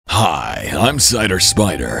Hi, I'm Cider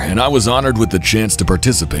Spider, and I was honored with the chance to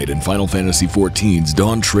participate in Final Fantasy XIV's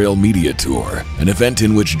Dawntrail Media Tour, an event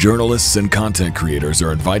in which journalists and content creators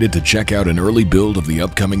are invited to check out an early build of the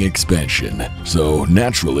upcoming expansion. So,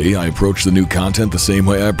 naturally, I approach the new content the same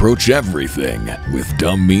way I approach everything, with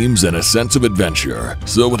dumb memes and a sense of adventure.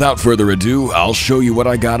 So without further ado, I'll show you what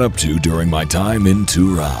I got up to during my time in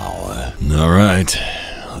Tural. Alright.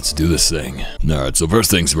 Let's do this thing. Alright, so first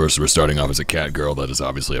things first, we're starting off as a cat girl. That is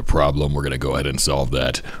obviously a problem. We're gonna go ahead and solve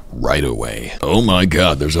that right away. Oh my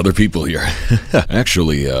god, there's other people here.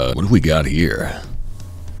 Actually, what do we got here?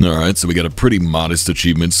 Alright, so we got a pretty modest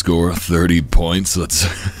achievement score, 30 points. Let's...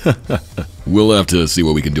 We'll have to see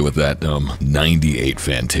what we can do with that. 98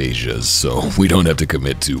 Fantasias, so we don't have to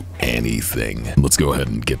commit to anything. Let's go ahead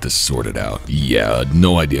and get this sorted out. Yeah,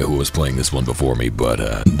 no idea who was playing this one before me,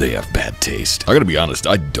 but they have bad taste. I gotta be honest,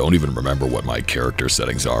 I don't even remember what my character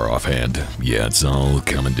settings are offhand. Yeah, it's all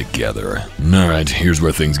coming together. Alright, here's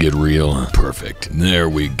where things get real. Perfect. There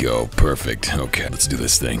we go. Perfect. Okay, let's do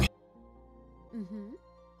this thing.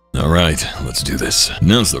 Alright, let's do this.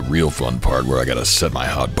 Now's the real fun part where I gotta set my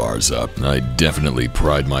hotbars up. I definitely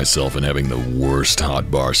pride myself in having the worst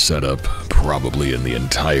hotbar setup probably in the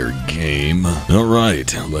entire game.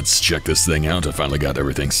 Alright, let's check this thing out. I finally got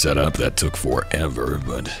everything set up. That took forever,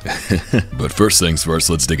 but... But first things first,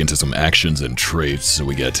 let's dig into some actions and traits. So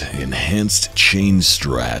we get Enhanced Chain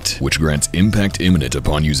Strat, which grants impact imminent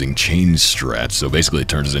upon using Chain Strat, so basically it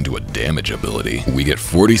turns into a damage ability. We get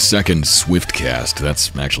 40-second Swift Cast.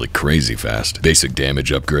 That's actually crazy fast. Basic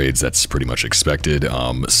damage upgrades, that's pretty much expected.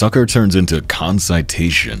 Sucker turns into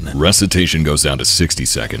Concitation. Recitation goes down to 60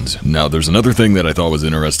 seconds. Now, there's another thing that I thought was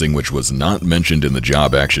interesting, which was not mentioned in the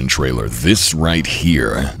job action trailer. This right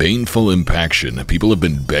here. Baneful Impaction. People have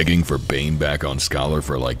been begging for Bane back on Scholar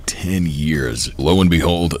for like 10 years. Lo and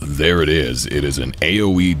behold, there it is. It is an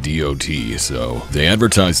AoE DOT, so they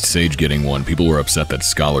advertised Sage getting one. People were upset that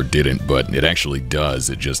Scholar didn't, but it actually does.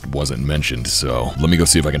 It just wasn't mentioned, so let me go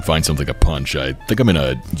see if I can find something to punch. I think I'm in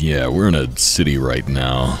a... yeah, we're in a city right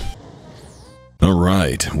now.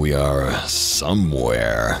 Alright, we are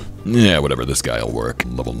somewhere. Yeah, whatever, this guy'll work.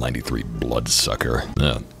 Level 93 Bloodsucker.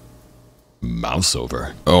 Mouse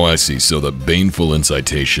over. Oh, I see. So the Baneful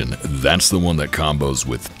Incitation, that's the one that combos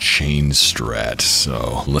with Chain Strat.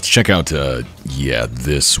 So let's check out, yeah,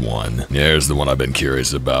 this one. There's the one I've been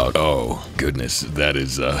curious about. Oh, goodness, that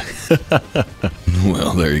is,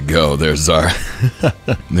 well, there you go. There's our,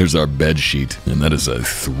 there's our bed sheet. And that is a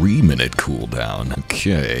 3-minute cooldown.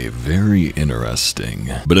 Okay, very interesting.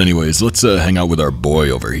 But anyways, let's hang out with our boy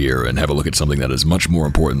over here and have a look at something that is much more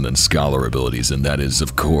important than Scholar abilities, and that is,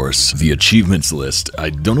 of course, the achievements list. I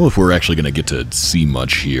don't know if we're actually going to get to see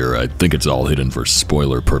much here. I think it's all hidden for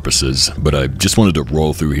spoiler purposes, but I just wanted to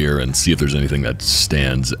roll through here and see if there's anything that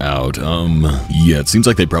stands out. Yeah, it seems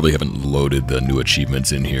like they probably haven't loaded the new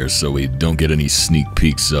achievements in here, so we don't get any sneak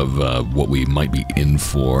peeks of what we might be in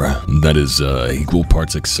for. That is equal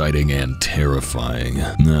parts exciting and terrifying.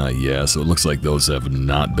 Yeah, so it looks like those have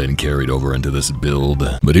not been carried over into this build.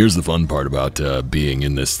 But here's the fun part about being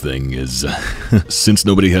in this thing is, since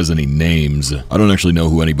nobody has any names, I don't actually know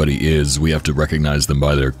who anybody is. We have to recognize them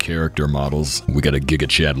by their character models. We got a Giga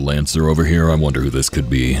Chad Lancer over here. I wonder who this could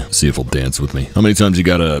be. See if he'll dance with me. How many times you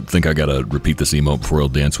gotta think I gotta repeat this emote before he'll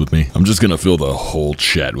dance with me? I'm just gonna fill the whole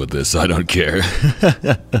chat with this. I don't care.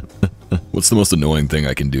 What's the most annoying thing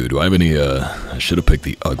I can do? Do I have any, I should have picked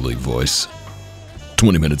the ugly voice.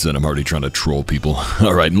 20 minutes in, I'm already trying to troll people.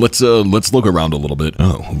 Alright, let's look around a little bit.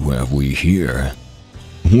 Oh, who have we here?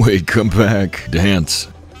 Wait, come back. Dance.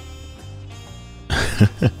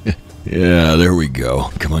 Yeah, there we go.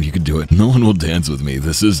 Come on, you can do it. No one will dance with me.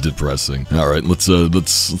 This is depressing. Alright, let's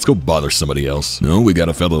go bother somebody else. No, we got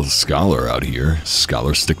a fellow Scholar out here.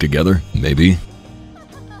 Scholars stick together? Maybe.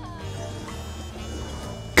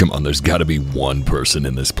 Come on, there's gotta be one person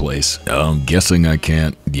in this place. I'm guessing I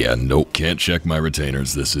can't. Yeah, nope. Can't check my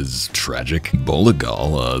retainers. This is tragic.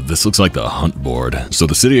 Bolagal, this looks like the hunt board. So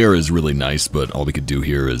the city area is really nice, but all we could do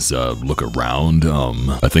here is look around.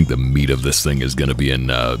 I think the meat of this thing is gonna be in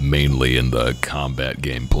mainly in the combat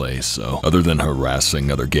gameplay. So other than harassing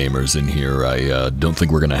other gamers in here, I don't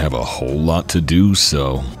think we're gonna have a whole lot to do.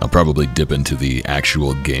 So I'll probably dip into the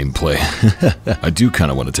actual gameplay. I do kind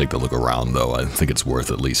of want to take the look around, though. I think it's worth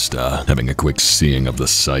at least least having a quick seeing of the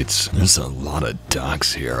sights. There's a lot of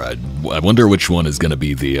docks here. I wonder which one is going to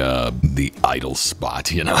be the idle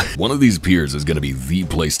spot, you know? One of these piers is going to be the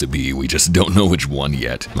place to be. We just don't know which one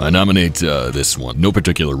yet. I nominate this one. No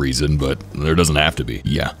particular reason, but there doesn't have to be.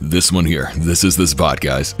 Yeah, this one here. This is the spot,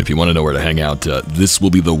 guys. If you want to know where to hang out, this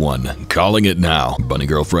will be the one. Calling it now. Bunny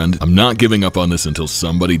girlfriend, I'm not giving up on this until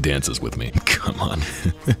somebody dances with me. Come on.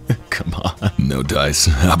 Come on. No dice.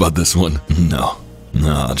 How about this one? No.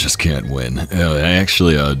 No, I just can't win.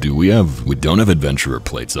 Actually, we don't have adventurer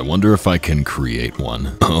plates. I wonder if I can create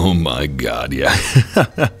one. Oh my god, yeah.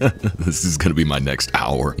 This is gonna be my next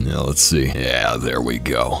hour. Now, let's see. Yeah, there we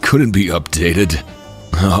go. Couldn't be updated.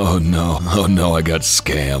 Oh no, I got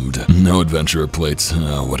scammed. No adventurer plates.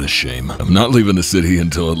 Oh, what a shame. I'm not leaving the city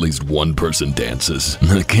until at least one person dances.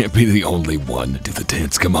 I can't be the only one. Do the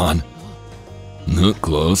dance, come on.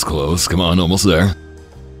 Close, close. Come on, almost there.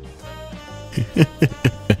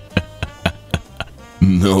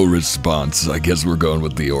 No response. I guess we're going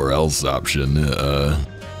with the or else option.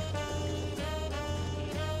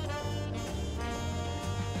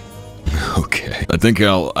 Okay, I think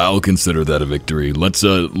I'll consider that a victory. Let's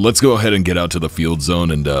go ahead and get out to the field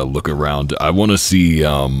zone and look around. I want to see.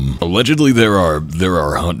 Allegedly there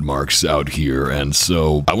are hunt marks out here, and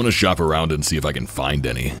so I want to shop around and see if I can find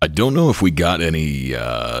any. I don't know if we got any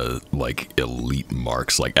like elite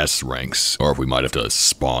marks, like S ranks, or if we might have to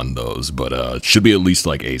spawn those. But it should be at least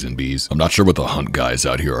like A's and B's. I'm not sure what the hunt guys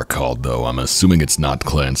out here are called though. I'm assuming it's not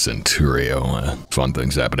Clan Centurio. Fun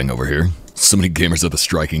things happening over here. So many gamers are the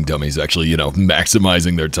striking dummies, actually, you know,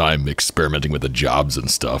 maximizing their time experimenting with the jobs and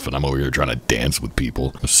stuff, and I'm over here trying to dance with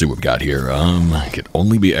people. Let's see what we've got here. Can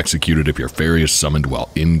only be executed if your fairy is summoned while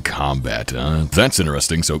in combat. That's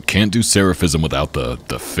interesting, so can't do Seraphism without the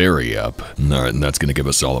fairy up. Alright, and that's gonna give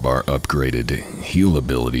us all of our upgraded heal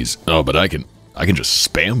abilities. Oh, but I can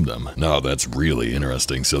just spam them. No, that's really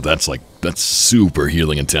interesting. So that's super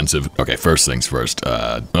healing intensive. Okay, first things first.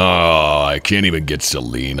 Oh, I can't even get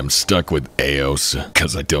Celine. I'm stuck with Eos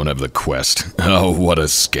because I don't have the quest. Oh, what a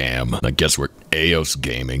scam. I guess we're Eos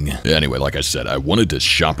gaming. Anyway, like I said, I wanted to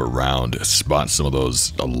shop around, spot some of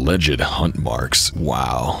those alleged hunt marks.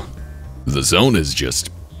 Wow. The zone is just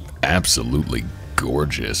absolutely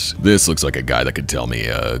gorgeous. This looks like a guy that could tell me,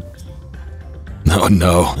 Oh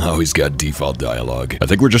no, oh he's got default dialogue. I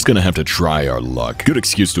think we're just gonna have to try our luck. Good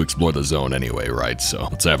excuse to explore the zone anyway, right? So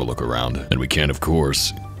let's have a look around. And we can, of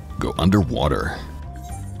course, go underwater.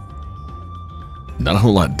 Not a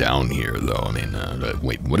whole lot down here, though. I mean,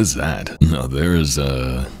 wait, what is that? No, there's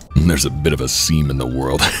a bit of a seam in the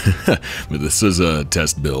world. But this is a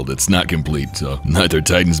test build. It's not complete, so neither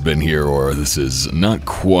Titan's been here or this is not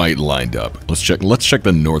quite lined up. Let's check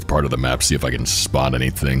the north part of the map, see if I can spot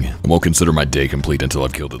anything. I won't consider my day complete until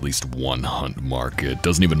I've killed at least one hunt mark. It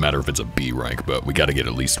doesn't even matter if it's a B rank, but we gotta get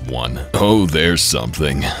at least one. Oh, there's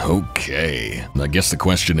something. Okay. I guess the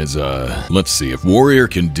question is, let's see. If Warrior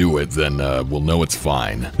can do it, then we'll know it's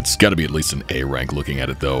fine. It's gotta be at least an A rank looking at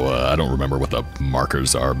it, though. I don't remember what the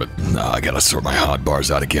markers are, but I gotta sort my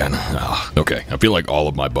hotbars out again. Okay, I feel like all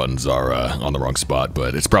of my buttons are on the wrong spot,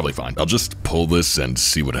 but it's probably fine. I'll just pull this and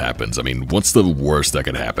see what happens. I mean, what's the worst that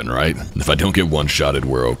could happen, right? If I don't get one-shotted,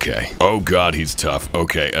 we're okay. Oh god, he's tough.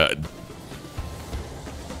 Okay,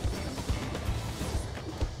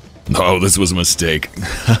 oh, this was a mistake.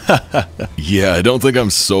 Yeah, I don't think I'm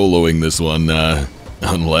soloing this one,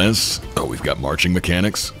 unless... Oh, we've got marching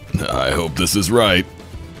mechanics? I hope this is right.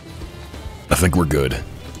 I think we're good.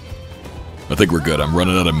 I think we're good. I'm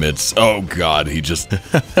running out of mitts. Oh god, he just...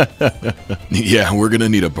 Yeah, we're gonna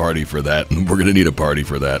need a party for that. We're gonna need a party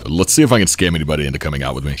for that. Let's see if I can scam anybody into coming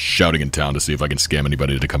out with me. Shouting in town to see if I can scam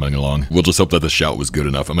anybody into coming along. We'll just hope that the shout was good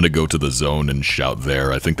enough. I'm gonna go to the zone and shout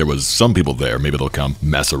there. I think there was some people there. Maybe they'll come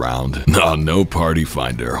mess around. No, no party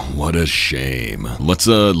finder. What a shame. Let's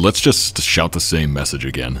just shout the same message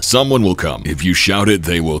again. Someone will come. If you shout it,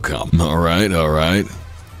 they will come. Alright, alright.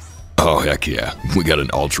 Oh, heck yeah. We got an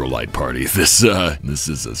ultralight party. This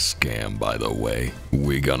is a scam, by the way.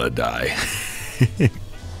 We gonna die.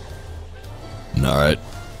 Alright.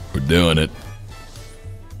 We're doing it.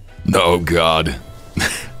 Oh, God.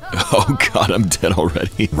 Oh, God, I'm dead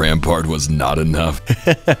already. Rampart was not enough.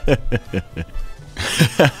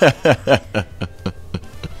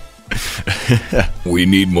 We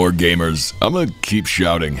need more gamers. I'm gonna keep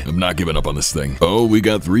shouting. I'm not giving up on this thing. Oh, we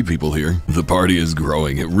got 3 people here. The party is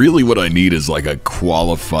growing. Really what I need is like a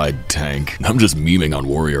qualified tank. I'm just memeing on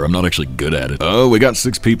Warrior. I'm not actually good at it. Oh, we got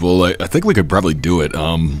 6 people. I think we could probably do it.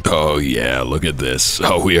 Oh yeah, look at this.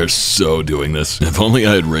 Oh, we are so doing this. If only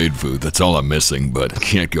I had raid food. That's all I'm missing, but I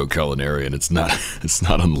can't go culinary and it's not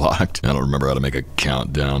unlocked. I don't remember how to make a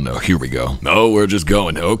countdown. Oh, here we go. Oh, we're just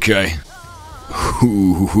going. Okay.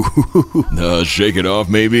 Shake it off,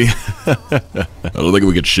 maybe? I don't think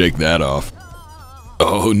we could shake that off.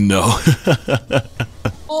 Oh, no.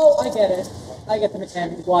 Oh, I get it. I get the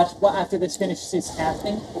mechanic. Watch, after this finishes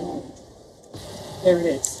casting. There it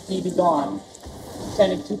is. He be gone.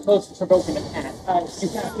 Standing too close to provoking an attack. You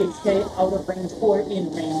have to stay out of range or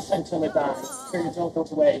in range until it dies. Until it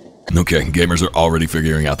goes away. Okay, gamers are already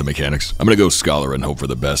figuring out the mechanics. I'm gonna go Scholar and hope for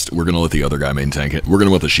the best. We're gonna let the other guy main tank it. We're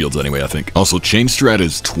gonna want the shields anyway, I think. Also, chain strat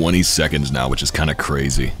is 20 seconds now, which is kind of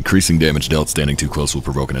crazy. Increasing damage dealt standing too close will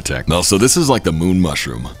provoke an attack. Also, this is like the moon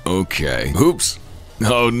mushroom. Okay. Oops.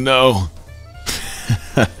 Oh, no.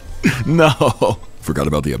 No. Forgot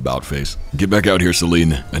about the about face. Get back out here,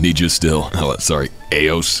 Celine. I need you still. Oh, sorry,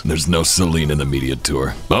 Eos. There's no Celine in the media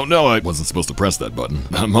tour. Oh no, I wasn't supposed to press that button.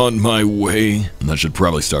 I'm on my way. That should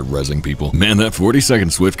probably start rezzing people. Man, that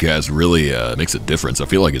 40-second swift cast really makes a difference. I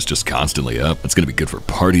feel like it's just constantly up. It's gonna be good for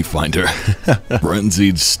Party Finder.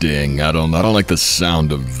 Frenzied Sting. I don't like the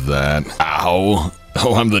sound of that. Ow.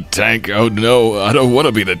 Oh, I'm the tank. Oh no, I don't want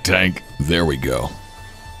to be the tank. There we go.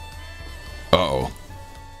 Uh-oh.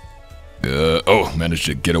 Oh, managed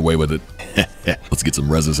to get away with it. Let's get some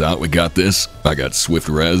reses out. We got this. I got swift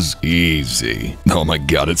res. Easy. Oh my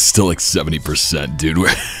god, it's still like 70%, dude.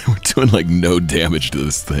 We're doing like no damage to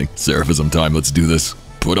this thing. Seraphism time, let's do this.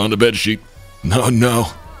 Put on the bed sheet. No, no.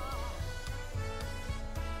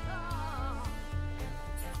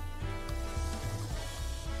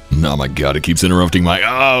 Oh my god, it keeps interrupting my...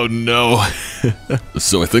 Oh no!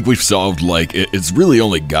 So I think we've solved, like, it's really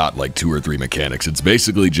only got like 2 or 3 mechanics. It's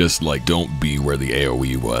basically just like, don't be where the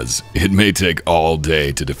AoE was. It may take all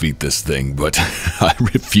day to defeat this thing, but I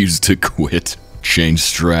refuse to quit. Change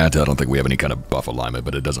strat. I don't think we have any kind of buff alignment,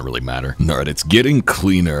 but it doesn't really matter. Alright, it's getting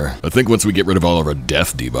cleaner. I think once we get rid of all of our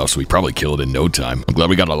death debuffs, we probably kill it in no time. I'm glad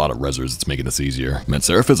we got a lot of resers. It's making this easier. Man,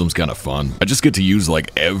 Seraphism's kind of fun. I just get to use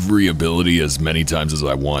like every ability as many times as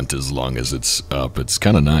I want as long as it's up. It's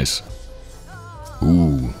kind of nice.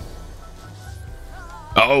 Ooh.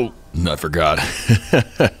 Oh! I forgot.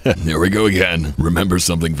 There we go again. Remember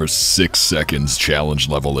something for 6 seconds. Challenge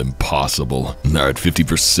level impossible. Alright,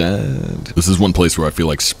 50%. This is one place where I feel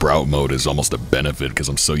like Sprout mode is almost a benefit because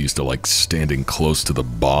I'm so used to like standing close to the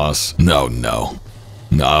boss. No, no.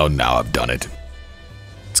 No, now I've done it.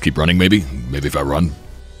 Let's keep running maybe? Maybe if I run?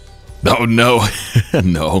 Oh no.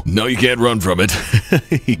 No. No, you can't run from it.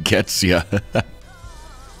 He gets ya.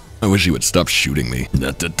 I wish he would stop shooting me.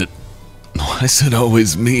 Why is it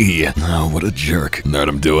always me? Oh, what a jerk. Alright,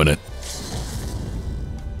 I'm doing it.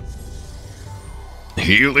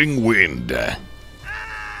 Healing Wind.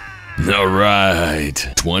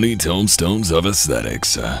 Alright. 20 tomestones of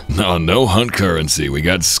aesthetics. No hunt currency. We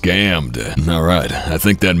got scammed. Alright, I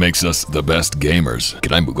think that makes us the best gamers.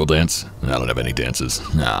 Can I Moogle dance? I don't have any dances.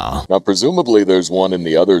 No. Now, presumably there's one in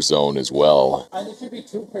the other zone as well. There should be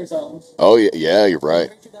 2 per zone. Oh, yeah, you're right.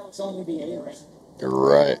 That was only the A rank. You're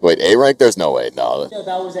right. Wait, A rank? There's no way. No. No,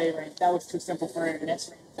 that was A rank. That was too simple for an S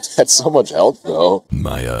rank. That's so much health, though.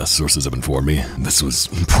 My sources have informed me this was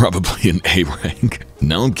probably an A rank.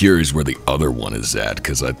 Now I'm curious where the other one is at,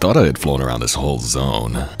 because I thought I had flown around this whole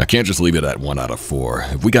zone. I can't just leave it at 1 out of 4.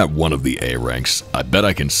 If we got one of the A ranks, I bet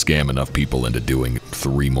I can scam enough people into doing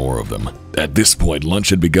 3 more of them. At this point, lunch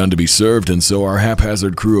had begun to be served, and so our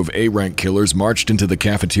haphazard crew of A-rank killers marched into the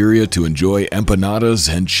cafeteria to enjoy empanadas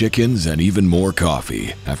and chickens and even more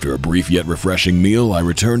coffee. After a brief yet refreshing meal, I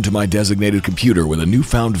returned to my designated computer with a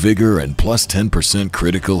newfound vigor and plus 10%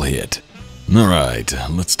 critical hit. Alright,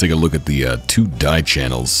 let's take a look at the 2 dye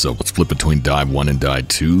channels. So let's flip between dye 1 and dye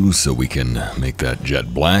 2 so we can make that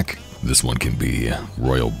jet black. This one can be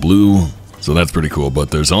royal blue. So that's pretty cool, but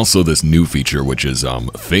there's also this new feature which is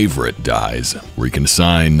favorite dyes, where you can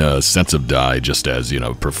assign sets of dye just as, you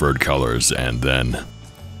know, preferred colors and then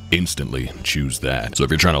instantly choose that. So if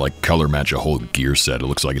you're trying to like color match a whole gear set, it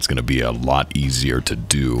looks like it's going to be a lot easier to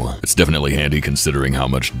do. It's definitely handy considering how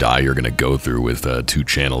much dye you're going to go through with 2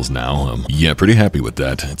 channels now. Yeah, pretty happy with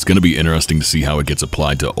that. It's going to be interesting to see how it gets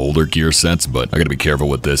applied to older gear sets, but I got to be careful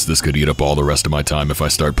with this. This could eat up all the rest of my time if I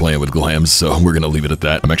start playing with glams, so we're going to leave it at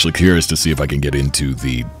that. I'm actually curious to see if I can get into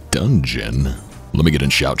the dungeon. Let me get in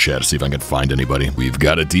shout chat to see if I can find anybody. We've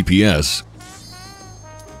got a DPS.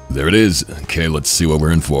 There it is. Okay, let's see what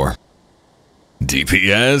we're in for.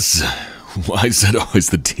 DPS? Why is it always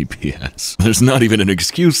the DPS? There's not even an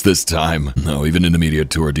excuse this time. No, even in the media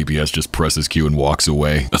tour, DPS just presses Q and walks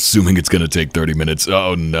away, assuming it's gonna take 30 minutes.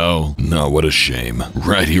 Oh no. No, what a shame.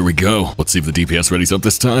 Right, here we go. Let's see if the DPS readies up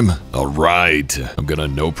this time. All right. I'm gonna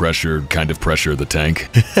no pressure, kind of pressure the tank.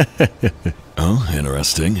 Oh,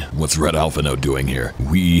 interesting. What's Red Alpha Note doing here?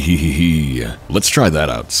 Wee. Let's try that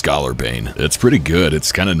out. Scholar Bane. It's pretty good.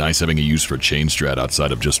 It's kind of nice having a use for chain strat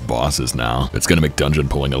outside of just bosses now. It's gonna make dungeon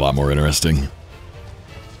pulling a lot more interesting.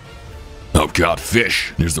 Oh god,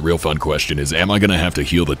 fish! Here's the real fun question is, am I gonna have to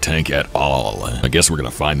heal the tank at all? I guess we're gonna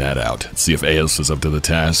find that out. See if Eos is up to the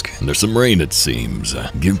task. And there's some rain, it seems.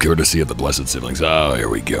 Give courtesy of the Blessed Siblings. Oh, here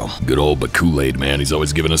we go. Good old but Kool-Aid man, he's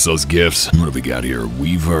always giving us those gifts. What have we got here?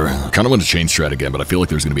 Weaver. Kinda want to chain strat again, but I feel like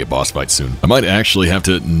there's gonna be a boss fight soon. I might actually have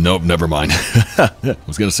to... Nope, never mind. I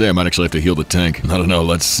was gonna say I might actually have to heal the tank. I don't know,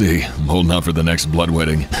 let's see. I'm holding out for the next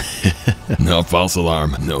bloodwetting. No, false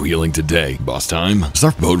alarm. No healing today. Boss time? Is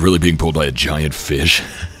our boat really being pulled by a giant fish?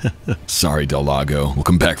 Sorry, Del Lago. We'll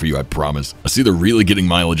come back for you, I promise. I see they're really getting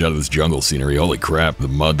mileage out of this jungle scenery. Holy crap. The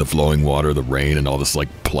mud, the flowing water, the rain, and all this,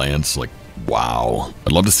 like, plants. Like, wow.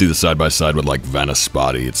 I'd love to see the side-by-side with, like,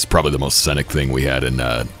 Vanaspati. It's probably the most scenic thing we had in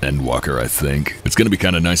Endwalker, I think. It's gonna be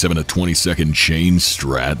kind of nice having a 20-second chain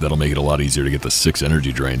strat. That'll make it a lot easier to get the 6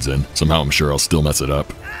 energy drains in. Somehow I'm sure I'll still mess it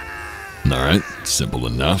up. Alright, simple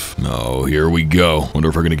enough. Oh, here we go. Wonder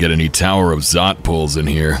if we're gonna get any Tower of Zot pulls in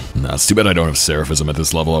here. Nah, it's too bad I don't have Seraphism at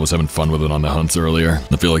this level. I was having fun with it on the hunts earlier.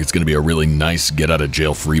 I feel like it's gonna be a really nice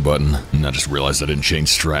get-out-of-jail-free button. And I just realized I didn't change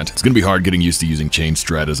strat. It's gonna be hard getting used to using chain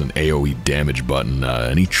strat as an AoE damage button.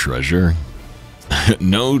 Any treasure?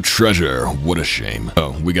 No treasure. What a shame.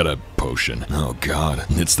 Oh, we got a potion. Oh god.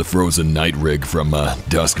 It's the frozen night rig from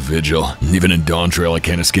Dusk Vigil. Even in Dawntrail I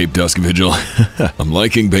can't escape Dusk Vigil. I'm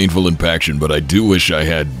liking Baneful Impaction, but I do wish I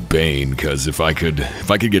had Bane, because if I could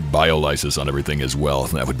get Biolysis on everything as well,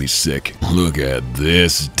 that would be sick. Look at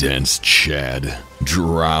this dense Chad.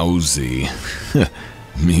 Drowsy.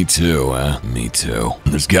 Me too, Me too.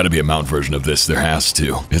 There's gotta be a mount version of this, there has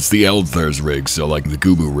to. It's the Eldthur's rig, so like the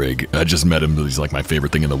Gubu rig. I just met him, he's like my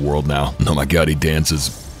favorite thing in the world now. Oh my god, he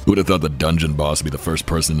dances. Who would have thought the dungeon boss would be the first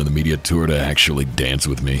person in the media tour to actually dance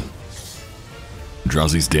with me?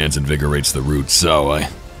 Drowsy's dance invigorates the roots, so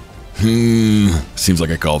seems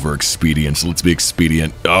like I call for expedience. Let's be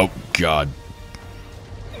expedient. Oh god.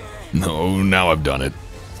 No, now I've done it.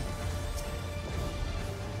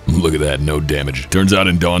 Look at that, no damage. Turns out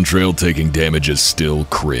in Dawntrail, taking damage is still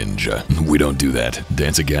cringe. We don't do that.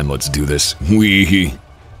 Dance again, let's do this. Wee.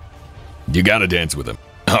 You gotta dance with him.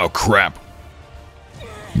 Oh, crap.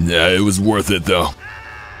 Nah, it was worth it, though.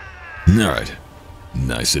 Alright.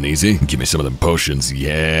 Nice and easy. Give me some of them potions.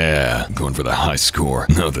 Yeah. Going for the high score.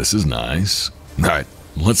 No, this is nice. Alright.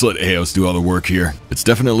 Let's let Eos do all the work here. It's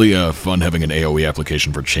definitely fun having an AoE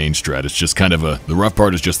application for chain strat. It's just kind of the rough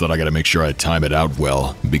part is just that I gotta make sure I time it out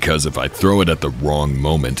well, because if I throw it at the wrong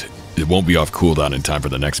moment, it won't be off cooldown in time for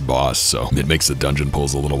the next boss, so it makes the dungeon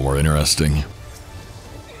pulls a little more interesting.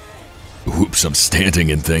 Oops, I'm standing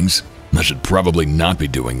in things. I should probably not be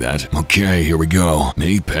doing that. Okay, here we go.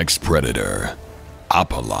 Apex Predator.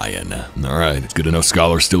 Apollyon. Alright, it's good to know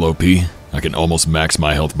Scholar's still OP. I can almost max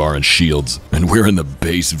my health bar and shields. And we're in the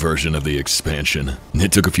base version of the expansion.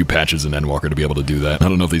 It took a few patches in Endwalker to be able to do that. I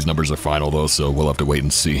don't know if these numbers are final though, so we'll have to wait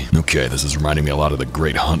and see. Okay, this is reminding me a lot of the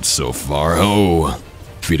Great Hunt so far. Oh!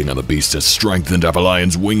 Feeding on the beast has strengthened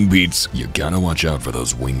Apollyon's wing beats. You gotta watch out for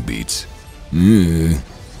those wing beats.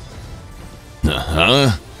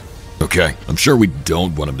 Uh-huh. Okay, I'm sure we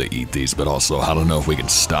don't want him to eat these, but also I don't know if we can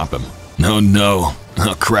stop him. Oh no.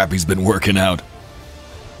 Oh crap, he's been working out.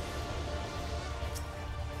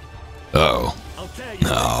 Uh-oh.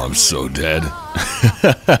 Oh, I'm so dead.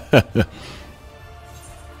 I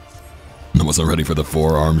wasn't ready for the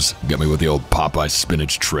forearms. Got me with the old Popeye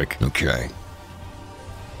spinach trick. Okay.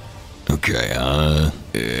 Okay,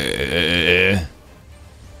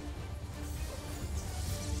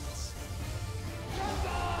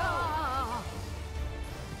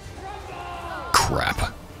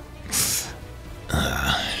 Crap.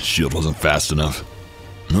 Shield wasn't fast enough.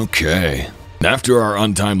 Okay. After our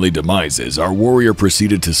untimely demises, our warrior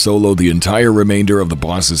proceeded to solo the entire remainder of the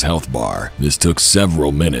boss's health bar. This took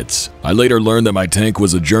several minutes. I later learned that my tank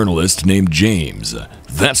was a journalist named James.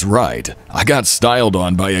 That's right, I got styled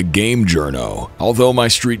on by a game journo. Although my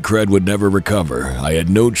street cred would never recover, I had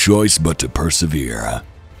no choice but to persevere.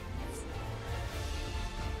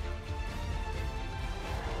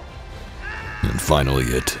 And finally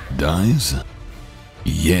it dies.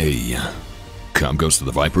 Yay. Calm goes to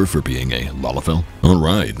the Viper for being a Lalafell.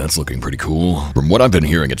 Alright, that's looking pretty cool. From what I've been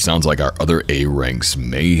hearing, it sounds like our other A ranks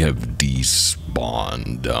may have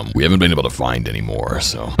despawned. We haven't been able to find any more,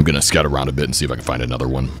 so I'm gonna scout around a bit and see if I can find another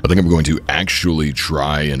one. I think I'm going to actually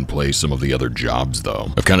try and play some of the other jobs,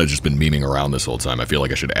 though. I've kind of just been memeing around this whole time. I feel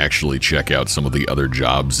like I should actually check out some of the other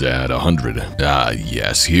jobs at 100. Ah,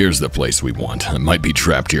 yes, here's the place we want. I might be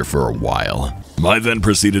trapped here for a while. I then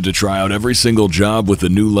proceeded to try out every single job with the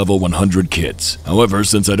new level 100 kits. However,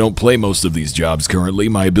 since I don't play most of these jobs currently,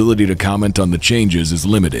 my ability to comment on the changes is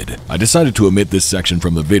limited. I decided to omit this section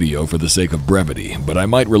from the video for the sake of brevity, but I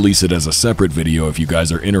might release it as a separate video if you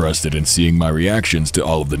guys are interested in seeing my reactions to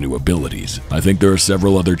all of the new abilities. I think there are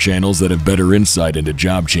several other channels that have better insight into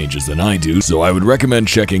job changes than I do, so I would recommend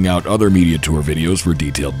checking out other media tour videos for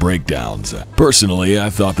detailed breakdowns. Personally, I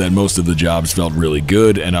thought that most of the jobs felt really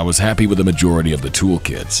good, and I was happy with the majority of the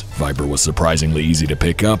toolkits. Viper was surprisingly easy to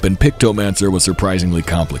pick up, and Pictomancer was surprisingly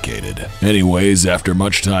complicated. Anyways, after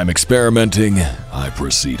much time experimenting, I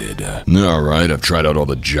proceeded. Alright, I've tried out all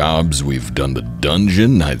the jobs, we've done the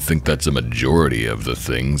dungeon, I think that's a majority of the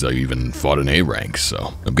things. I even fought an A rank,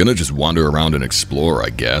 so I'm gonna just wander around and explore, I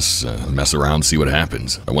guess. Mess around, see what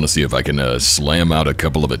happens. I want to see if I can slam out a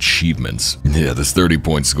couple of achievements. Yeah, this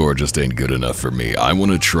 30-point score just ain't good enough for me. I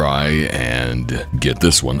want to try and get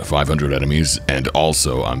this one, 500 enemies, and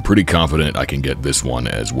also I'm pretty confident I can get this one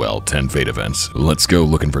as well, 10 fate events. Let's go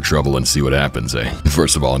looking for trouble and see what happens, eh?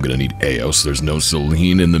 First of all, I'm gonna need Eos. There's no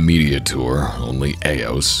Celine in the media tour, only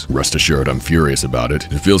Eos. Rest assured, I'm furious about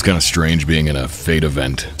it. It feels kind of strange being in a fate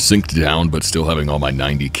event, synced down but still having all my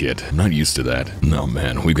 90 kit. I'm not used to that. No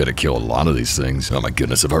man, we've got to kill a lot of these things. Oh my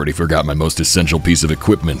goodness, I've already forgot my most essential piece of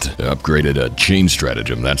equipment. Upgraded a chain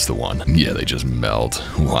stratagem, that's the one. Yeah, they just melt.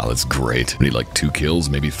 Wow, that's great. I need like 2 kills,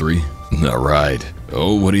 maybe 3. Alright.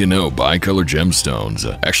 Oh, what do you know? Bicolor gemstones.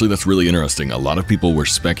 Actually, that's really interesting. A lot of people were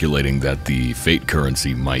speculating that the fate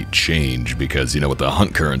currency might change because, you know, with the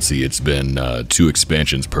hunt currency, it's been 2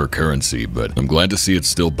 expansions per currency, but I'm glad to see it's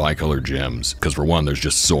still bicolor gems. Because for one, there's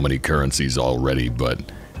just so many currencies already, but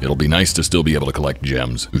it'll be nice to still be able to collect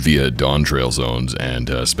gems via Dawntrail zones and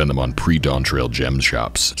spend them on pre-Dawntrail gem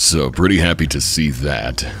shops. So pretty happy to see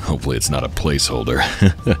that. Hopefully it's not a placeholder.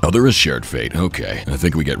 Oh, there is shared fate. Okay, I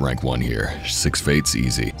think we get rank 1 here. 6 fates,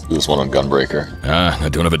 easy. This one on Gunbreaker. Ah, I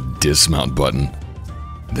don't have a dismount button.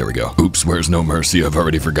 There we go. Oops, where's no mercy? I've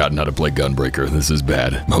already forgotten how to play Gunbreaker. This is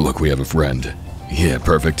bad. Oh look, we have a friend. Yeah,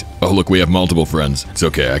 perfect. Oh look, we have multiple friends. It's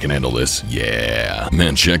okay, I can handle this. Yeah.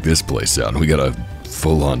 Man, check this place out. We got a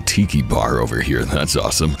full-on tiki bar over here. That's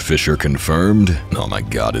awesome. Fisher confirmed. Oh my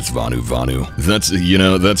god, it's Vanu. That's, you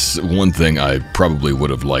know, that's one thing I probably would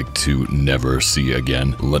have liked to never see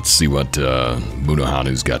again. Let's see what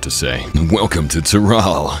Munohanu's got to say. Welcome to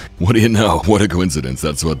Taral. What do you know? What a coincidence.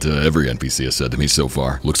 That's what every NPC has said to me so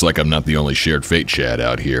far. Looks like I'm not the only shared fate Chad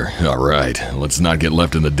out here. Alright, let's not get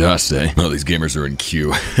left in the dust, eh? Oh, these gamers are in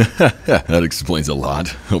queue. That explains a lot.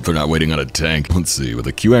 Hope they're not waiting on a tank. Let's see, will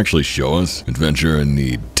the queue actually show us? Adventure and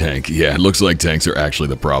need tank. Yeah, it looks like tanks are actually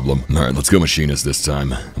the problem. Alright, let's go machinist this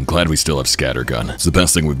time. I'm glad we still have scattergun. It's the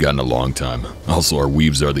best thing we've got in a long time. Also, our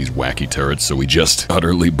weaves are these wacky turrets, so we just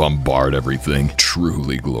utterly bombard everything.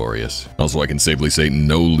 Truly glorious. Also, I can safely say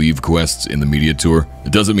no leave quests in the media tour.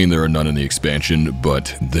 It doesn't mean there are none in the expansion,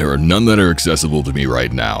 but there are none that are accessible to me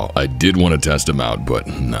right now. I did want to test them out, but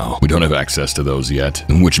no, we don't have access to those yet.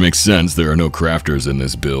 Which makes sense, there are no crafters in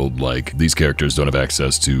this build. Like, these characters don't have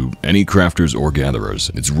access to any crafters or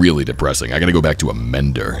gatherers. It's really depressing. I gotta go back to a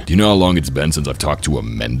mender. Do you know how long it's been since I've talked to a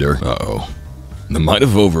mender? Uh-oh. I might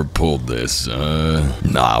have overpulled this.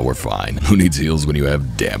 Nah, we're fine. Who needs heals when you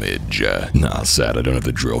have damage? Nah, sad I don't have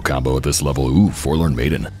the drill combo at this level. Ooh, Forlorn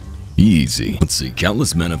Maiden. Easy. Let's see.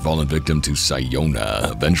 Countless men have fallen victim to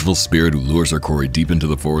Sayona, a vengeful spirit who lures our quarry deep into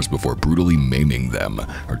the forest before brutally maiming them.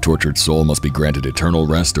 Our tortured soul must be granted eternal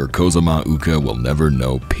rest, or Kozama Uka will never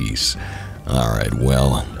know peace. Alright,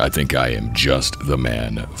 well, I think I am just the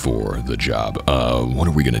man for the job. What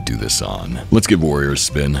are we gonna do this on? Let's give Warrior a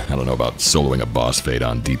spin. I don't know about soloing a boss fate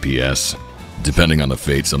on DPS. Depending on the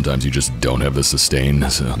fate, sometimes you just don't have the sustain.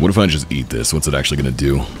 So what if I just eat this? What's it actually gonna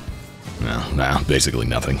do? Nah, basically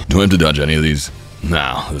nothing. Do I have to dodge any of these?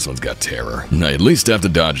 No, this one's got terror. I at least have to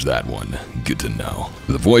dodge that one. Good to know.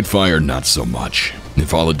 The Void Fire, not so much.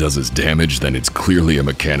 If all it does is damage, then it's clearly a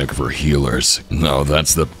mechanic for healers. No,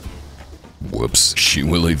 that's the... Whoops. She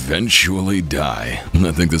will eventually die.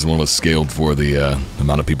 I think this one was scaled for the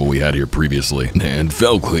amount of people we had here previously. And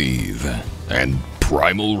Felcleave. And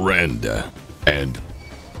Primal Rend. And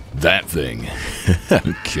That thing.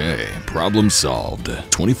 Okay, problem solved.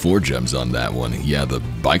 24 gems on that one. Yeah, the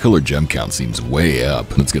bicolor gem count seems way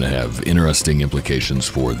up. It's gonna have interesting implications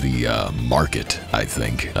for the market, I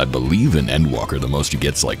think. I believe in Endwalker, the most you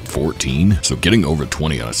get's like 14, so getting over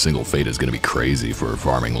 20 on a single fate is gonna be crazy for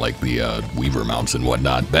farming like the Weaver mounts and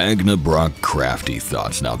whatnot. Bagnabrock Crafty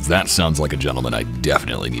Thoughts. Now that sounds like a gentleman I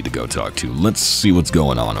definitely need to go talk to. Let's see what's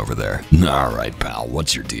going on over there. Alright, pal,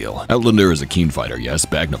 what's your deal? Outlander is a keen fighter, yes.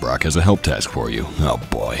 Bagnabrock has a help task for you. Oh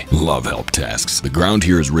boy, love help tasks. The ground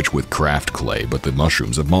here is rich with craft clay, but the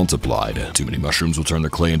mushrooms have multiplied. Too many mushrooms will turn the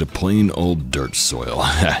clay into plain old dirt soil.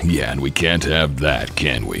 Yeah, and we can't have that,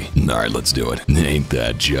 can we? Alright, let's do it. Ain't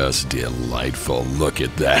that just delightful? Look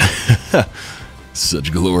at that.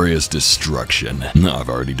 Such glorious destruction. No, I've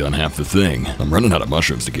already done half the thing. I'm running out of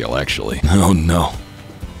mushrooms to kill, actually. Oh no.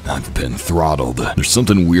 I've been throttled. There's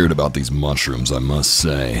something weird about these mushrooms, I must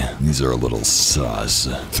say. These are a little sus.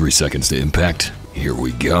 3 seconds to impact. Here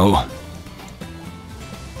we go.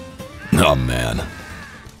 Oh man.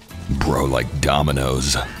 Bro, like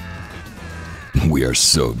dominoes. We are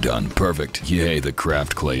so done. Perfect. Yay, the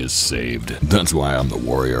craft clay is saved. That's why I'm the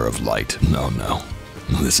warrior of light. Oh no.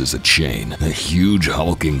 This is a chain. A huge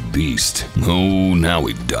hulking beast. Oh, now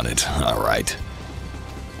we've done it. Alright.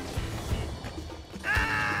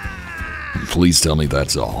 Please tell me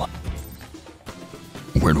that's all.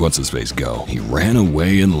 Where'd what's-his-face go? He ran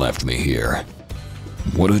away and left me here.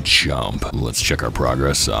 What a chump. Let's check our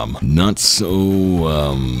progress. Not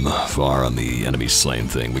so, far on the enemy slain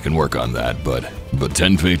thing. We can work on that, but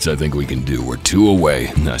 10 fates I think we can do. We're 2 away.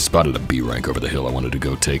 I spotted a B rank over the hill I wanted to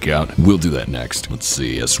go take out. We'll do that next. Let's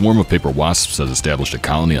see. A swarm of paper wasps has established a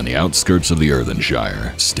colony on the outskirts of the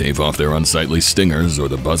Earthenshire. Stave off their unsightly stingers, or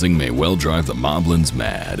the buzzing may well drive the moblins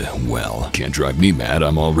mad. Well, can't drive me mad,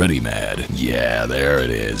 I'm already mad. Yeah, there it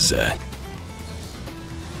is.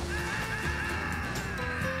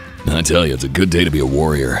 I tell you, it's a good day to be a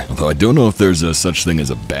warrior. Although I don't know if there's a such thing as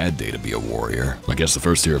a bad day to be a warrior. I guess the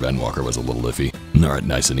first tier of Endwalker was a little iffy. Alright,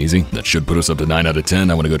 nice and easy. That should put us up to 9 out of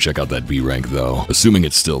 10. I want to go check out that B rank, though. Assuming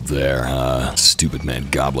it's still there. Stupid man,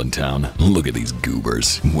 Goblin Town. Look at these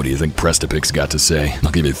goobers. What do you think Prestapix got to say?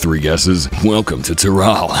 I'll give you 3 guesses. Welcome to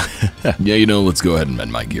Tyrrell. Yeah, you know, let's go ahead and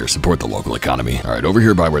mend my gear. Support the local economy. Alright, over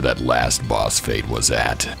here by where that last boss fate was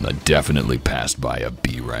at. I definitely passed by a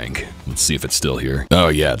B rank. Let's see if it's still here. Oh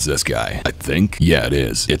yeah, it's this guy. I think. Yeah, it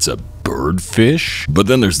is. It's a birdfish? But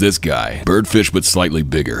then there's this guy. Birdfish, but slightly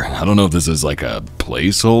bigger. I don't know if this is like a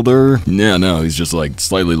placeholder? Yeah, no, he's just like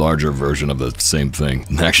slightly larger version of the same thing.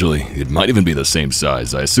 Actually, it might even be the same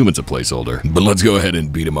size. I assume it's a placeholder. But let's go ahead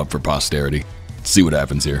and beat him up for posterity. See what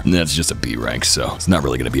happens here. That's just a B rank, so it's not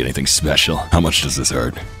really going to be anything special. How much does this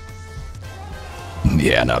hurt?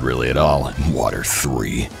 Yeah, not really at all. Water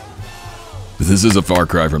 3. This is a far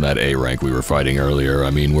cry from that A rank we were fighting earlier.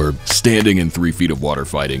 I mean, we're standing in 3 feet of water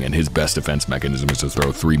fighting, and his best defense mechanism is to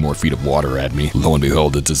throw 3 more feet of water at me. Lo and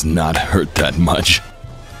behold, it does not hurt that much.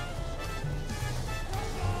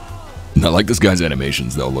 I like this guy's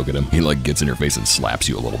animations, though. Look at him. He, like, gets in your face and slaps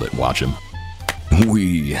you a little bit. Watch him.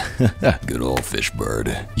 Wee. Good old fish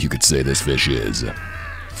bird. You could say this fish is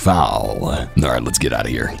foul. Alright, let's get out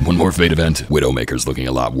of here. One more fate event. Widowmaker's looking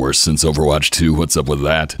a lot worse since Overwatch 2. What's up with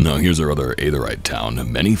that? No, here's our other Aetherite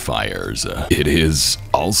town. Many fires. It is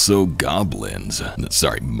also goblins.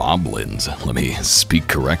 Sorry, moblins. Let me speak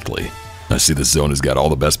correctly. I see this zone has got all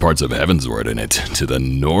the best parts of Heavensward in it. To the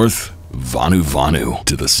north, Vanu Vanu.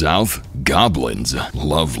 To the south, goblins.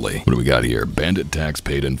 Lovely. What do we got here? Bandit tax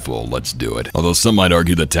paid in full. Let's do it. Although some might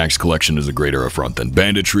argue that tax collection is a greater affront than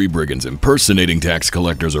banditry, brigands impersonating tax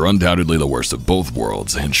collectors are undoubtedly the worst of both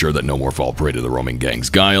worlds. Ensure that no more fall prey to the roaming gang's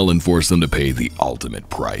guile and force them to pay the ultimate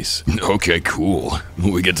price. Okay, cool.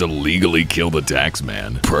 We get to legally kill the tax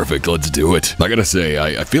man. Perfect, let's do it. I gotta say,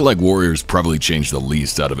 I feel like warriors probably changed the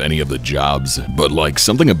least out of any of the jobs, but like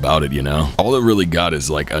something about it, you know? All it really got is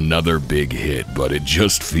like another big hit, but it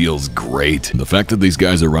just feels great. The fact that these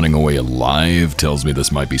guys are running away alive tells me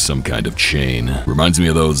this might be some kind of chain. Reminds me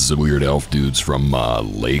of those weird elf dudes from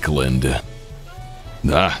Lakeland.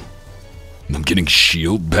 Ah, I'm getting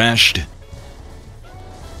shield bashed.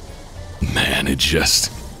 Man, it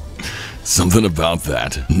just... something about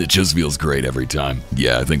that. It just feels great every time.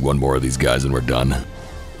 Yeah, I think one more of these guys and we're done.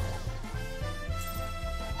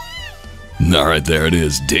 Alright, there it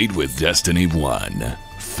is. Date with Destiny 1.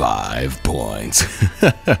 5 points.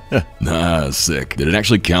 Ah, sick. Did it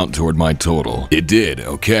actually count toward my total? It did,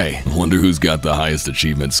 okay. Wonder who's got the highest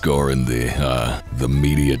achievement score in the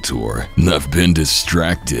media tour. I've been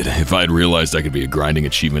distracted. If I'd realized I could be grinding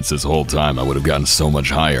achievements this whole time, I would have gotten so much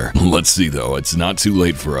higher. Let's see though, it's not too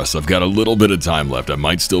late for us. I've got a little bit of time left. I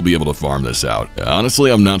might still be able to farm this out.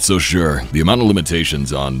 Honestly, I'm not so sure. The amount of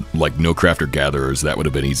limitations on, like, no crafter gatherers, that would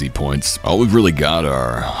have been easy points. All we've really got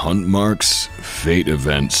are hunt marks, fate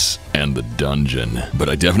events, and the dungeon. But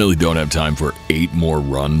I definitely don't have time for 8 more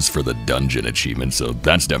runs for the dungeon achievement, so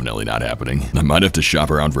that's definitely not happening. I might have to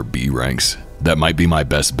shop around for B ranks. That might be my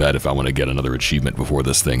best bet if I want to get another achievement before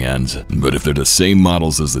this thing ends. But if they're the same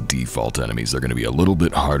models as the default enemies, they're going to be a little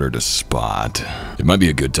bit harder to spot. It might be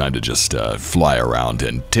a good time to just fly around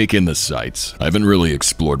and take in the sights. I haven't really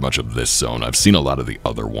explored much of this zone. I've seen a lot of the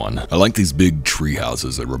other one. I like these big tree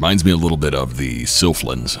houses. It reminds me a little bit of the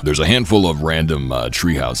Sylphlands. There's a handful of random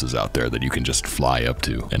tree houses out there that you can just fly up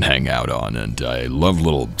to and hang out on, and I love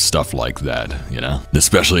little stuff like that, you know?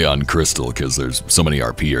 Especially on Crystal, because there's so many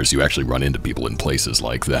RPers, you actually run into people in places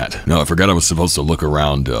like that. No, I forgot I was supposed to look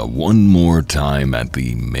around one more time at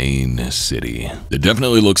the main city. It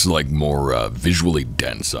definitely looks like more visually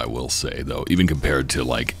dense, I will say, though, even compared to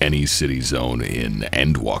like any city zone in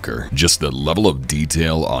Endwalker. Just the level of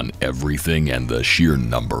detail on everything and the sheer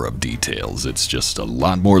number of details, it's just a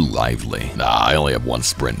lot more lively. I only have one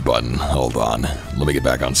sprint button. Hold on. Let me get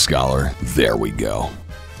back on Scholar. There we go.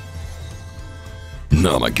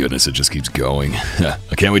 Oh my goodness, it just keeps going.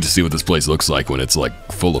 I can't wait to see what this place looks like when it's like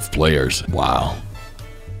full of players. Wow.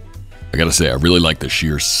 I gotta say, I really like the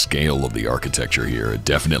sheer scale of the architecture here. It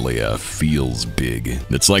definitely feels big.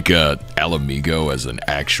 It's like Alamigo as an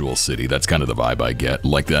actual city. That's kind of the vibe I get.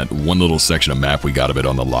 Like that one little section of map we got of it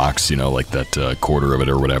on the locks, you know, like that quarter of it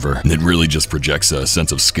or whatever. It really just projects a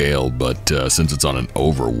sense of scale, but since it's on an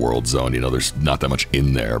overworld zone, you know, there's not that much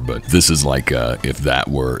in there. But this is like, if that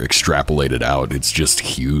were extrapolated out, it's just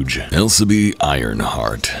huge. Elsabe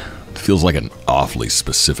Ironheart. Feels like an awfully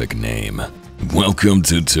specific name. Welcome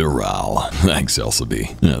to Tyrell. Thanks,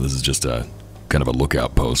 Elsabe. Yeah, this is just a kind of a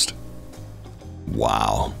lookout post.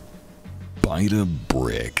 Wow. Bite a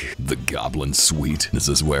brick. The Goblin Suite. This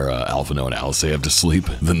is where Alphino and Alice have to sleep.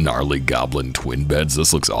 The gnarly Goblin twin beds.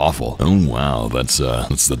 This looks awful. Oh wow, that's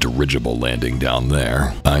the dirigible landing down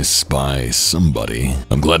there. I spy somebody.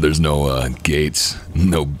 I'm glad there's no gates.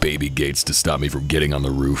 No baby gates to stop me from getting on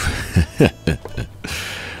the roof.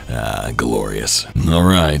 Glorious. All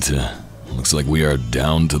right. Looks like we are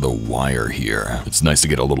down to the wire here. It's nice to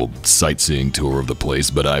get a little sightseeing tour of the place,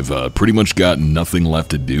 but I've pretty much got nothing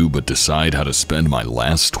left to do but decide how to spend my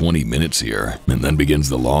last 20 minutes here. And then begins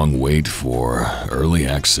the long wait for early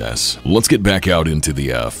access. Let's get back out into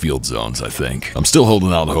the field zones, I think. I'm still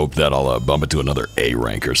holding out hope that I'll bump it to another A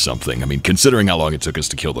rank or something. I mean, considering how long it took us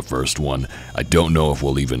to kill the first one, I don't know if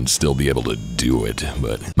we'll even still be able to do it,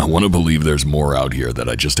 but I want to believe there's more out here that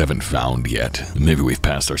I just haven't found yet. Maybe we've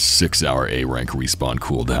passed our 6-hour A rank respawn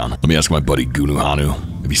cooldown. Let me ask my buddy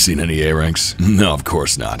Gunuhanu. Have you seen any A ranks? No, of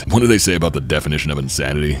course not. What do they say about the definition of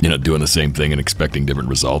insanity? You know, doing the same thing and expecting different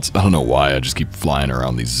results? I don't know why, I just keep flying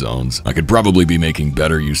around these zones. I could probably be making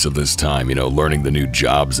better use of this time, you know, learning the new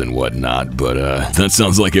jobs and whatnot, but that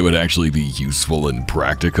sounds like it would actually be useful and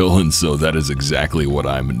practical, and so that is exactly what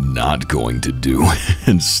I'm not going to do.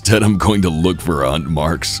 Instead, I'm going to look for hunt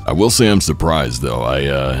marks. I will say I'm surprised, though.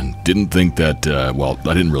 I didn't think that, well,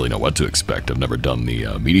 I didn't really know what to expect. I've never done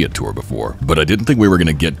the media tour before, but I didn't think we were going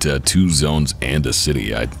to get 2 zones and a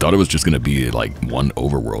city. I thought it was just going to be like one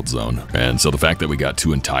overworld zone, and so the fact that we got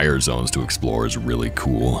 2 entire zones to explore is really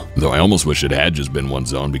cool. Though I almost wish it had just been one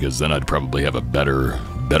zone, because then I'd probably have a better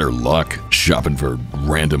luck shopping for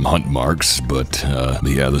random hunt marks, but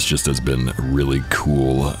yeah, this just has been really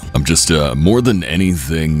cool. I'm just more than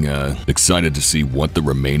anything excited to see what the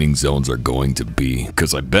remaining zones are going to be,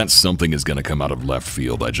 because I bet something is going to come out of left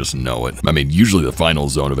field. I just know it. I mean, usually the final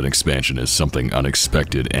zone of an expansion is something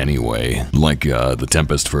unexpected anyway. Like the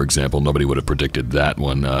Tempest, for example. Nobody would have predicted that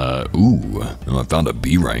one. Ooh, I found a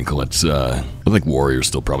B rank. Let's, I think Warrior's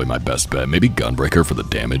still probably my best bet. Maybe Gunbreaker for the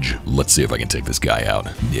damage. Let's see if I can take this guy out.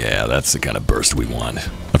 Yeah, that's the kind of burst we want.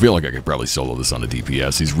 I feel like I could probably solo this on a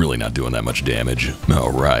DPS. He's really not doing that much damage.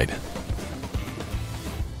 Alright.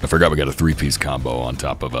 I forgot we got a 3-piece combo on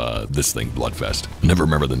top of this thing, Bloodfest. Never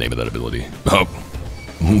remember the name of that ability. Oh,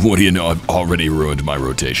 what do you know? I've already ruined my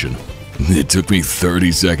rotation. It took me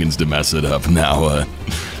 30 seconds to mess it up. Now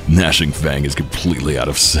Gnashing Fang is completely out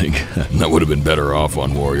of sync. That would have been better off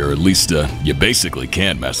on Warrior. At least you basically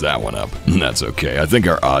can't mess that one up. That's okay. I think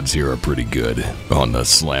our odds here are pretty good on the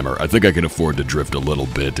Slammer. I think I can afford to drift a little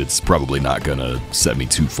bit. It's probably not gonna set me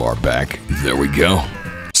too far back. There we go.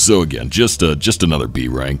 So again, just another B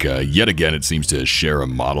rank. Yet again, it seems to share a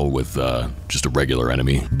model with just a regular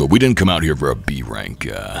enemy. But we didn't come out here for a B rank.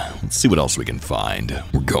 Let's see what else we can find.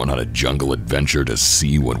 We're going on a jungle adventure to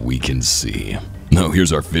see what we can see. No,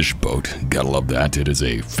 here's our fish boat. Gotta love that. It is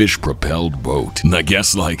a fish-propelled boat. And I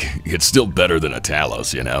guess, like, it's still better than a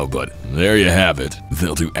Talos, you know, but there you have it.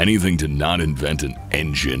 They'll do anything to not invent an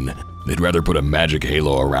engine. They'd rather put a magic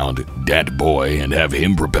halo around that boy and have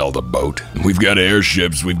him propel the boat. We've got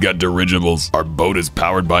airships, we've got dirigibles. Our boat is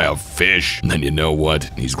powered by a fish. And then you know what?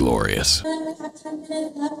 He's glorious.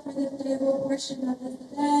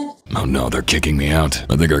 Oh no, they're kicking me out.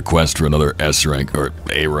 I think our quest for another S rank, or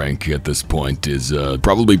A rank at this point, is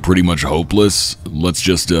probably pretty much hopeless. Let's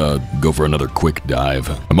just go for another quick dive.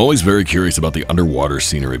 I'm always very curious about the underwater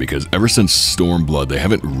scenery because ever since Stormblood, they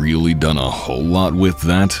haven't really done a whole lot with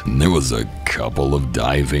that. And there was a couple of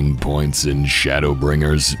diving points in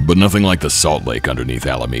Shadowbringers, but nothing like the Salt Lake underneath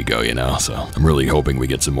Alamigo, you know? So I'm really hoping we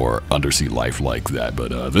get some more undersea life like that,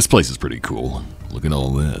 but this place is pretty cool. Look at all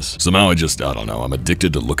this. Somehow I don't know, I'm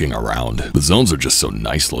addicted to looking around. The zones are just so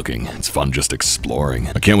nice looking. It's fun just exploring.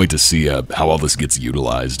 I can't wait to see how all this gets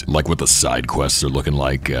utilized, like what the side quests are looking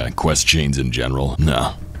like, quest chains in general.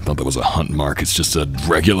 No. I thought that was a hunt mark. It's just a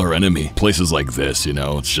regular enemy. Places like this, you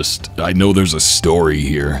know, it's just, I know there's a story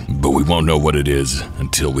here, but we won't know what it is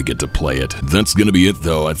until we get to play it. That's gonna be it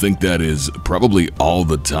though. I think that is probably all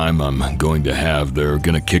the time I'm going to have. They're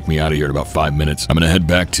gonna kick me out of here in about 5 minutes. I'm gonna head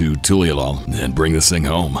back to Tulialal and bring this thing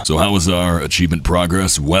home. So how was our achievement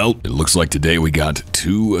progress? Well, it looks like today we got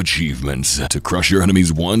 2 achievements. To crush your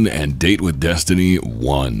enemies 1 and date with destiny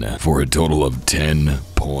 1 for a total of 10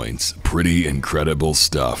 points. Pretty incredible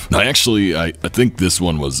stuff. I think this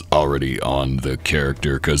one was already on the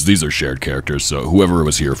character because these are shared characters, so whoever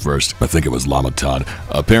was here first, I think it was Lamatad,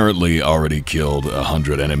 apparently already killed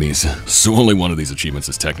 100 enemies. So only one of these achievements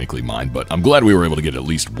is technically mine, but I'm glad we were able to get at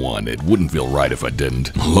least one. It wouldn't feel right if I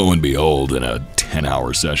didn't. Lo and behold, in a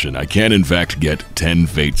 10-hour session, I can in fact get 10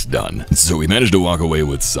 fates done. So we managed to walk away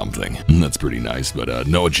with something. That's pretty nice, but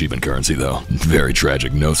no achievement currency though. Very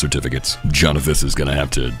tragic, no certificates. Jonathan is gonna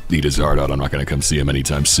have to eat his heart out. I'm not gonna come see him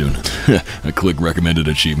anytime soon. I click recommended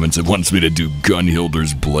achievements. It wants me to do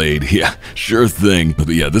Gunhilder's Blade. Yeah, sure thing. But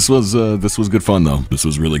yeah, this was good fun though. This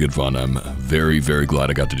was really good fun. I'm very, very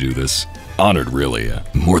glad I got to do this. Honored, really.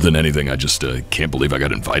 More than anything, I just can't believe I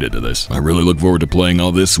got invited to this. I really look forward to playing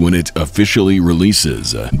all this when it officially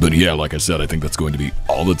releases. But yeah, like I said, I think that's going to be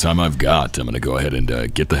all the time I've got. I'm going to go ahead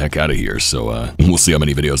and get the heck out of here. So we'll see how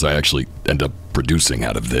many videos I actually end up producing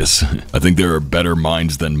out of this. I think there are better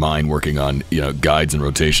minds than mine working on, you know, guides and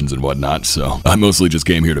rotations and whatnot. So I mostly just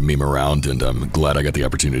came here to meme around, and I'm glad I got the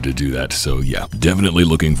opportunity to do that. So yeah, definitely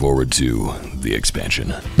looking forward to the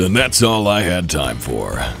expansion. Then that's all I had time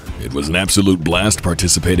for. It was an absolute blast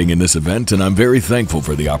participating in this event, and I'm very thankful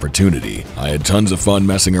for the opportunity. I had tons of fun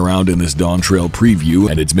messing around in this Dawntrail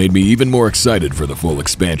preview, and it's made me even more excited for the full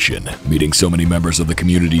expansion. Meeting so many members of the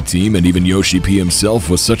community team and even Yoshi P himself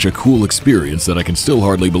was such a cool experience that I can still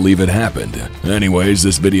hardly believe it happened. Anyways,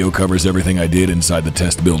 this video covers everything I did inside the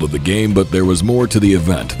test build of the game, but there was more to the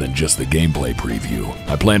event than just the gameplay preview.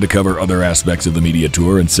 I plan to cover other aspects of the media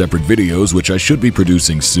tour in separate videos, which I should be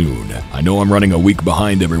producing soon. I know I'm running a week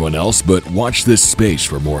behind everyone else, but watch this space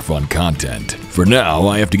for more fun content. For now,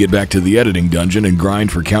 I have to get back to the editing dungeon and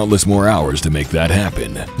grind for countless more hours to make that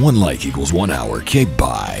happen. 1 like equals 1 hour. Okay,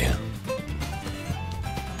 bye.